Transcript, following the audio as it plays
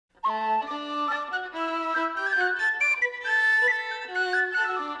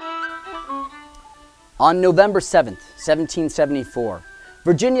On November 7th, 1774,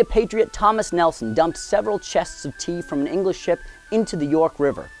 Virginia patriot Thomas Nelson dumped several chests of tea from an English ship into the York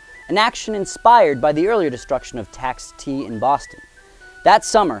River, an action inspired by the earlier destruction of taxed tea in Boston. That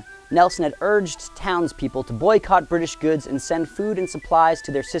summer, Nelson had urged townspeople to boycott British goods and send food and supplies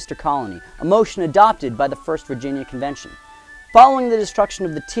to their sister colony, a motion adopted by the First Virginia Convention. Following the destruction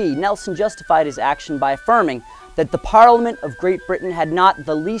of the tea, Nelson justified his action by affirming that the Parliament of Great Britain had not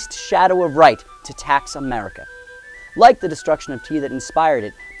the least shadow of right to tax America. Like the destruction of tea that inspired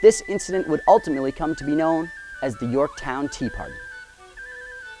it, this incident would ultimately come to be known as the Yorktown Tea Party.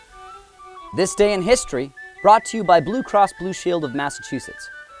 This Day in History, brought to you by Blue Cross Blue Shield of Massachusetts,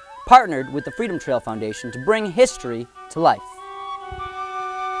 partnered with the Freedom Trail Foundation to bring history to life.